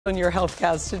On your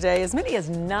HealthCast today, as many as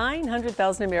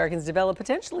 900,000 Americans develop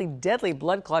potentially deadly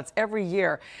blood clots every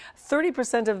year.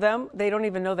 30% of them, they don't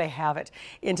even know they have it.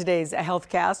 In today's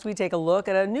HealthCast, we take a look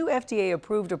at a new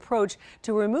FDA-approved approach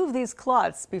to remove these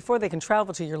clots before they can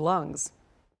travel to your lungs.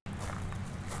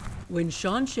 When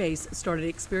Sean Chase started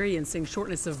experiencing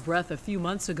shortness of breath a few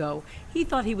months ago, he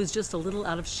thought he was just a little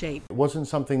out of shape. It wasn't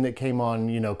something that came on,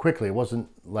 quickly. It wasn't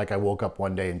like I woke up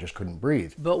one day and just couldn't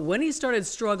breathe. But when he started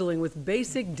struggling with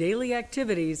basic daily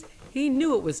activities, he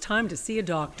knew it was time to see a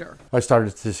doctor. I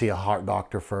started to see a heart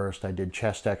doctor first. I did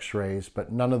chest x-rays,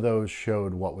 but none of those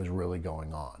showed what was really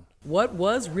going on. What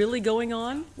was really going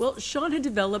on? Well, Sean had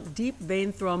developed deep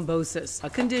vein thrombosis, a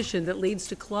condition that leads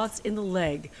to clots in the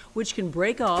leg, which can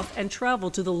break off and travel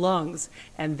to the lungs,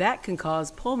 and that can cause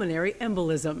pulmonary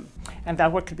embolism. And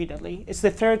that could be deadly. It's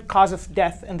the third cause of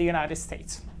death in the United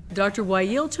States. Dr.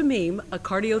 Wael Tamim, a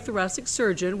cardiothoracic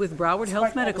surgeon with Broward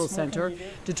Health Medical Center,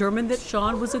 determined that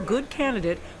Sean was a good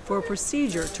candidate for a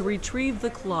procedure to retrieve the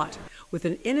clot with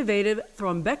an innovative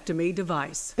thrombectomy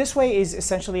device. This way is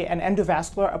essentially an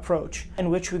endovascular approach in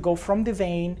which we go from the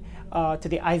vein to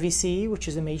the IVC, which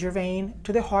is a major vein,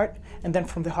 to the heart, and then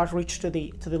from the heart reach to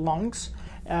the lungs,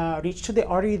 reach to the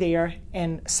artery there,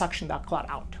 and suction that clot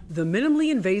out. The minimally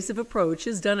invasive approach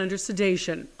is done under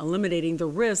sedation, eliminating the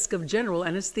risk of general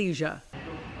anesthesia.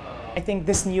 I think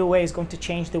this new way is going to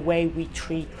change the way we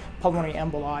treat pulmonary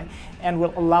emboli and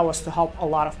will allow us to help a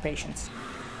lot of patients.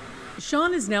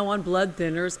 Sean is now on blood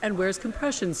thinners and wears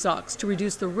compression socks to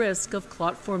reduce the risk of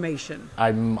clot formation.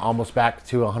 I'm almost back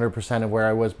to 100% of where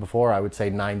I was before. I would say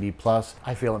 90 plus.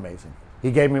 I feel amazing.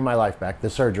 He gave me my life back. The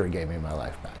surgery gave me my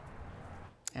life back.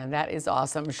 And that is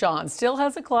awesome. Sean still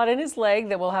has a clot in his leg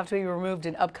that will have to be removed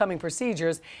in upcoming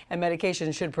procedures, and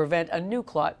medication should prevent a new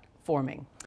clot forming.